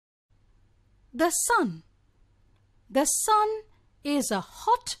The sun. The sun is a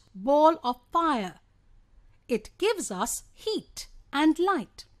hot ball of fire. It gives us heat and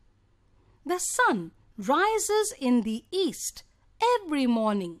light. The sun rises in the east every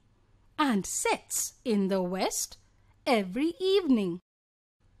morning and sets in the west every evening.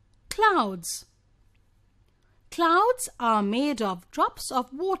 Clouds. Clouds are made of drops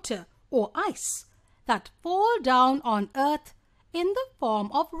of water or ice that fall down on earth in the form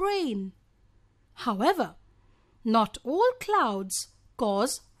of rain. However, not all clouds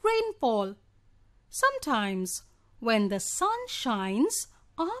cause rainfall. Sometimes, when the sun shines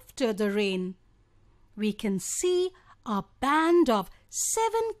after the rain, we can see a band of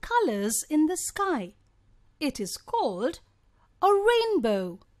 7 colors in the sky. It is called a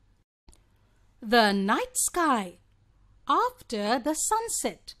rainbow. The night sky. After the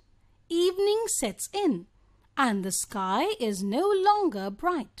sunset, evening sets in and the sky is no longer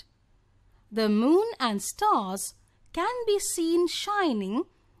bright. The moon and stars can be seen shining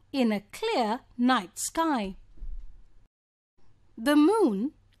in a clear night sky. The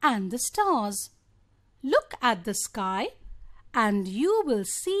moon and the stars. Look at the sky and you will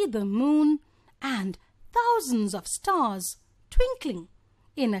see the moon and thousands of stars twinkling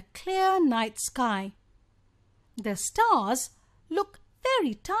in a clear night sky. The stars look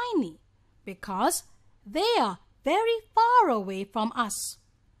very tiny because they are very far away from us.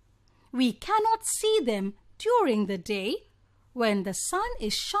 We cannot see them during the day when the sun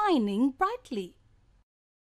is shining brightly.